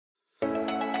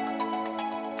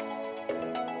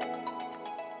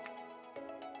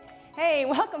Hey,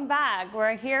 welcome back.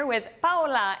 We're here with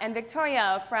Paola and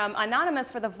Victoria from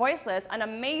Anonymous for the Voiceless, an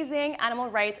amazing animal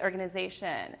rights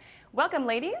organization. Welcome,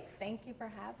 ladies. Thank you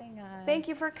for having us. Thank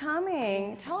you for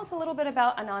coming. Tell us a little bit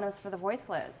about Anonymous for the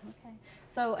Voiceless. Okay.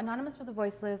 So Anonymous for the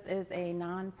Voiceless is a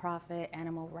nonprofit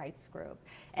animal rights group,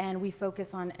 and we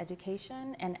focus on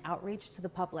education and outreach to the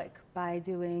public by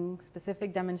doing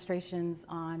specific demonstrations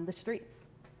on the streets.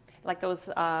 Like those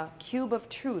Cube of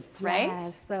Truths, right?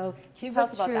 Yes, so Cube Tell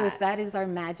of us about Truth, that. that is our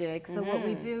magic. So what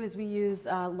we do is we use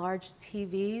large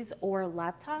TVs or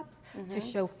laptops to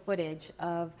show footage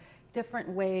of different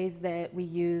ways that we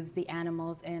use the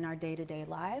animals in our day-to-day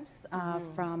lives,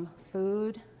 from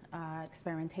food,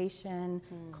 experimentation,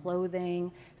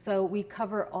 clothing. So we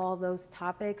cover all those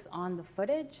topics on the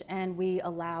footage, and we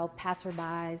allow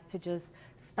passerbys to just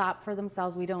stop for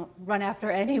themselves. We don't run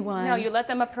after anyone. No, you let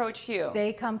them approach you.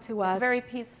 They come to us. It's very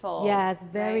peaceful. Yes,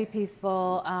 very right?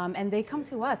 peaceful. And they come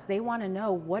to us. They want to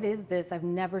know, what is this? I've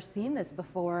never seen this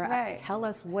before. Right. Tell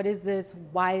us, what is this?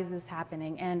 Why is this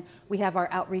happening? And we have our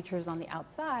outreachers on the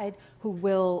outside who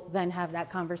will then have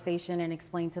that conversation and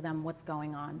explain to them what's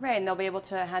going on. Right, and they'll be able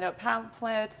to hand out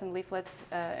pamphlets and leaflets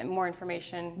and more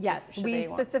information. Yes, we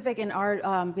specific in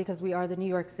our, because we are the New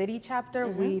York City chapter,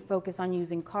 we focus on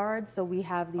using cards. So we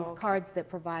have these cards that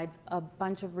provides a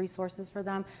bunch of resources for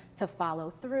them to follow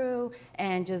through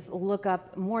and just look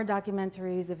up more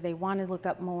documentaries if they want to look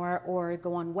up more, or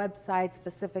go on websites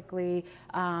specifically.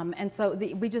 And so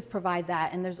we just provide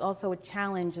that. And there's also a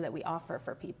challenge that we offer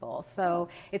for people. So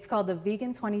it's called the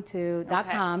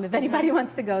vegan22.com if anybody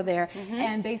wants to go there.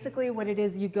 And basically what it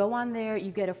is, you go on there,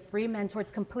 you get a free mentor.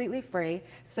 It's completely free.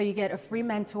 So you get a free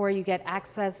mentor, you get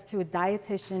access to a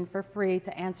dietitian for free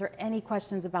to answer any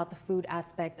questions about the food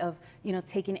aspect of, you know,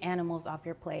 taking animals off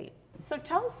your plate. So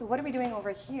tell us, what are we doing over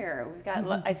here? We've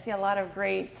got, I see a lot of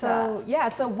great. So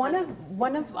so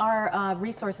one of our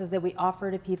resources that we offer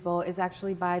to people is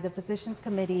actually by the Physicians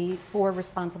Committee for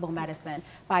Responsible Medicine,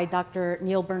 by Dr.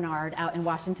 Neil Bernard out in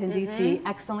Washington, D.C.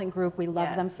 Excellent group. We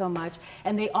love them so much.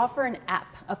 And they offer an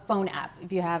app, a phone app.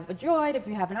 If you have a Droid, if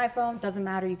you have an iPhone, doesn't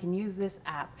matter, you can use this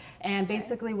app. And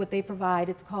basically what they provide,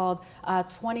 it's called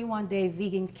 21-Day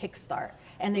Vegan Kickstart.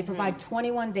 And they provide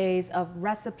 21 days of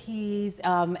recipes,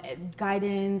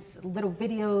 guidance, little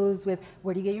videos with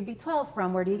where do you get your B12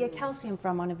 from, where do you get calcium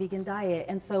from on a vegan diet.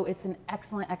 And so it's an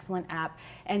excellent, excellent app.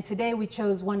 And today we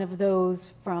chose one of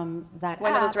those from that app.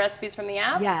 One of those recipes from the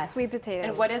app? Yes. Sweet potatoes.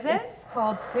 And what is it? It's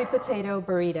called sweet potato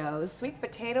burritos. Sweet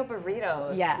potato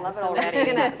burritos. Yeah. Love it So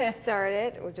already. that's gonna start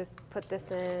it. We'll just put this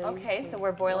in. Okay, so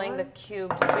we're boiling the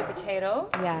cubed sweet potatoes.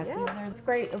 Yes, what's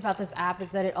great about this app is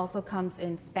that it also comes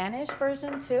in Spanish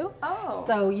version too. Oh.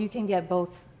 So you can get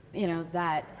both, you know,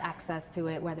 that access to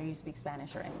it, whether you speak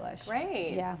Spanish or English.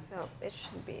 Great. Yeah. So it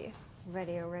should be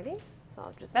ready already. So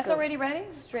I'll just That's go already ready?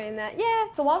 strain that.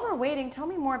 Yeah. So while we're waiting, tell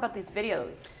me more about these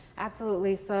videos.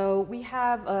 Absolutely. So we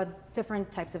have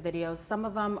different types of videos. Some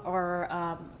of them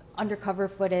are undercover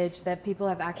footage that people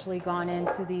have actually gone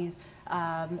into these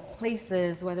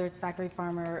places, whether it's factory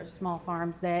farm or small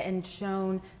farms, and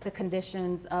shown the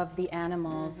conditions of the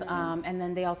animals. And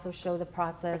then they also show the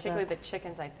process. Particularly the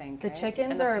chickens, I think. The right?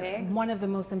 chickens And the are pigs? one of the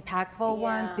most impactful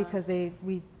ones Yeah. because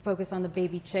we focus on the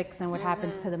baby chicks and what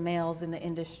happens to the males in the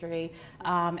industry.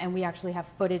 And we actually have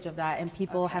footage of that, and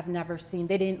people have never seen,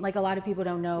 they didn't, like a lot of people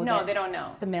don't know. No, that they don't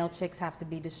know. the male chicks have to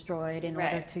be destroyed in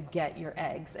order to get your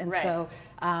eggs. And Right. so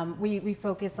we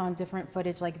focus on different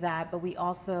footage like that, but we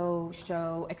also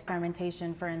show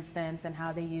experimentation, for instance, and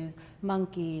how they use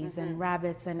monkeys and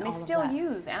rabbits and all of that. They still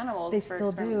use animals They for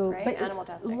still do, right? but Animal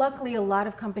testing. luckily a lot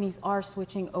of companies are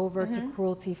switching over to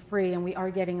cruelty-free, and we are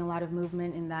getting a lot of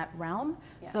movement in that realm.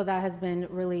 So that has been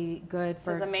really good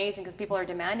for. Which is amazing because people are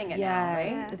demanding it now, Yes,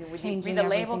 right? it's When you changing read the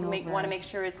labels, everything want to over. make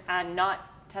sure it's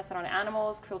not tested on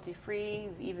animals, cruelty-free,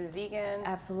 even vegan.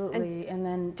 Absolutely, and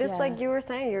then Just like you were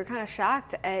saying, you're kind of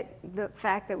shocked at the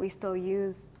fact that we still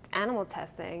use animal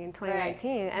testing in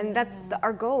 2019, and that's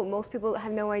our goal. Most people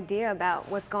have no idea about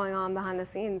what's going on behind the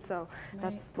scenes, so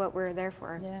that's what we're there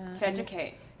for. To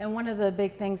educate. And one of the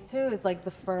big things too is like the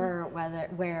fur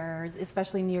wearers,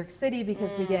 especially in New York City,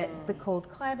 because we get the cold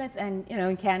climates, and you know,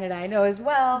 in Canada I know as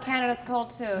well. Canada's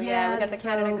cold too. Yeah, we got the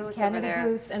Canada Goose over there.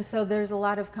 Goose, and so there's a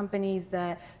lot of companies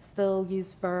that still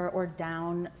use fur or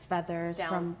down feathers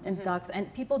from ducks,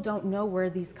 and people don't know where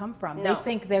these come from. No. They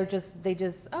think they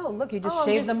just oh look, you just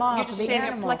shave them off. You're just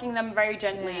you're plucking them very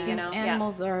gently, you know. These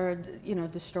animals are, you know,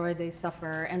 destroyed, they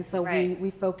suffer, and so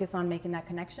we focus on making that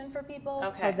connection for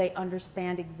people so they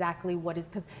understand exactly what is,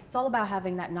 because it's all about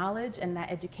having that knowledge and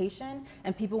that education,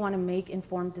 and people want to make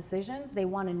informed decisions. They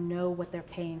want to know what they're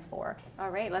paying for. All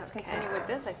right, let's continue with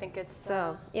this. I think it's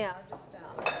so yeah. I'll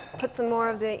just put some more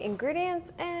of the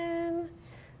ingredients in.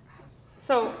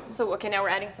 So okay, now we're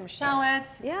adding some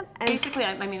shallots. Yep. And basically,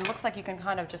 I mean, it looks like you can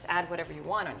kind of just add whatever you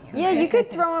want on here. Yeah, you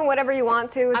could throw in whatever you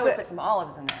want to. I would put some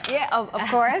olives in there. Yeah, of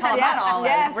course. Kalamata olives.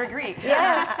 Yes. We're Greek.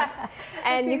 Yes.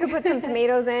 And you could put some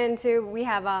tomatoes in too. We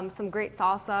have some great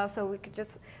salsa, so we could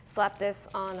just slap this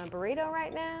on a burrito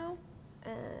right now.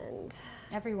 And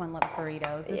everyone loves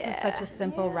burritos. This is such a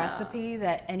simple recipe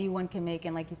that anyone can make,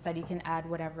 and like you said, you can add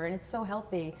whatever, and it's so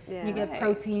healthy. Yeah. You get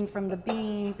protein from the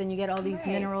beans, and you get all these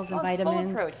minerals and vitamins.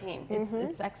 It's full of protein.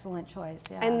 It's excellent choice.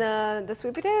 Yeah. And the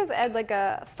sweet potatoes add like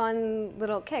a fun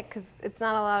little kick, because it's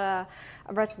not a lot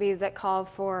of recipes that call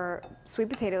for sweet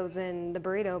potatoes in the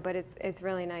burrito, but it's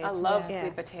really nice. I love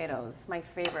sweet potatoes. It's my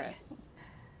favorite.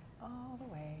 All the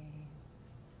way.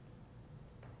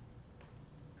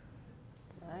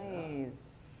 Nice.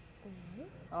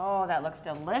 Oh, that looks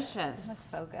delicious. That's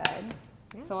so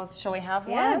good. So shall we have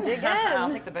one? Yeah, dig in.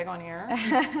 I'll take the big one here.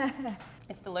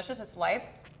 It's delicious. It's light.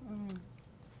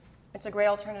 It's a great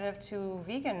alternative to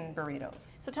vegan burritos.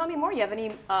 So tell me more. You have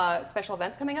any special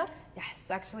events coming up? Yes,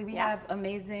 actually we have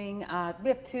amazing, we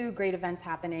have 2 great events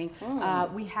happening.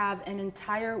 We have an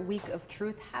entire week of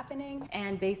truth happening,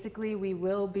 and basically we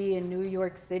will be in New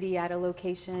York City at a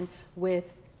location with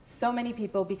so many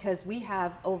people, because we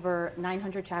have over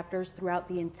 900 chapters throughout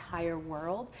the entire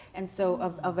world, and so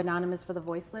of Anonymous for the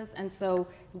Voiceless, and so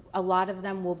a lot of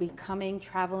them will be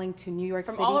traveling to New York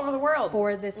From City all over the world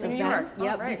for this event. New York.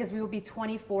 Yep, Right. because we will be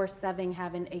 24/7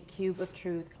 having a cube of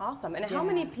truth. Awesome. And how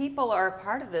many people are a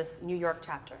part of this New York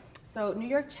chapter? So New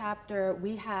York chapter,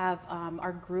 we have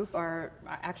our group, our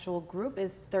actual group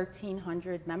is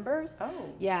 1,300 members. Oh.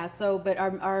 Yeah, so, but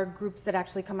our groups that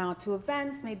actually come out to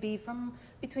events may be from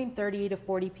between 30 to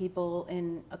 40 people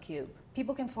in a cube.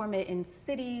 People can form it in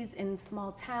cities, in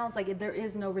small towns. Like, there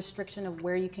is no restriction of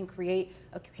where you can create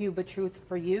a cube of truth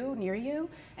for you, near you.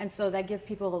 And so that gives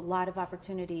people a lot of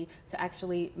opportunity to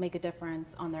actually make a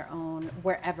difference on their own,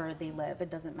 wherever they live. It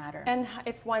doesn't matter. And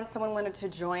if someone wanted to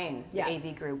join the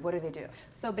AV group, what do they do?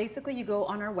 So basically you go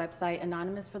on our website,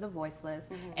 Anonymous for the Voiceless,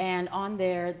 and on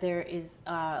there is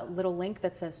a little link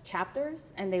that says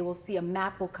chapters, and they will see a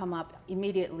map will come up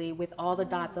immediately with all the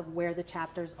dots of where the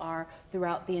chapters are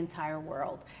throughout the entire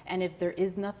world. And if there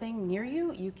is nothing near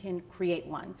you, you can create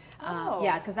one.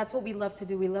 Yeah, because that's what we love to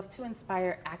do. We love to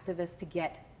inspire activists to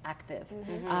get active.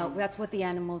 That's what the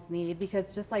animals need,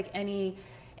 because just like any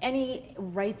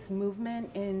rights movement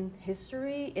in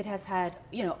history, it has had,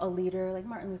 you know, a leader like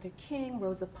Martin Luther King,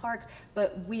 Rosa Parks,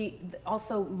 but we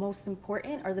also, most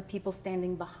important, are the people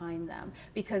standing behind them,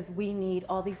 because we need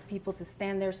all these people to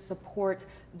stand there, support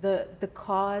the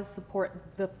cause, support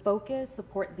the focus,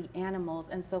 support the animals,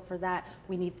 and so for that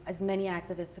we need as many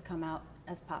activists to come out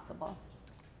as possible.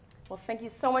 Well, thank you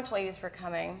so much, ladies, for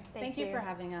coming. Thank you for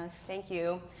having us. Thank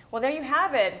you. Well, there you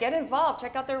have it. Get involved.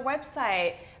 Check out their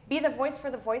website. Be the voice for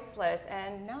the voiceless.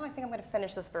 And now I think I'm going to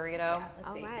finish this burrito.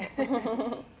 All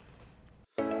right.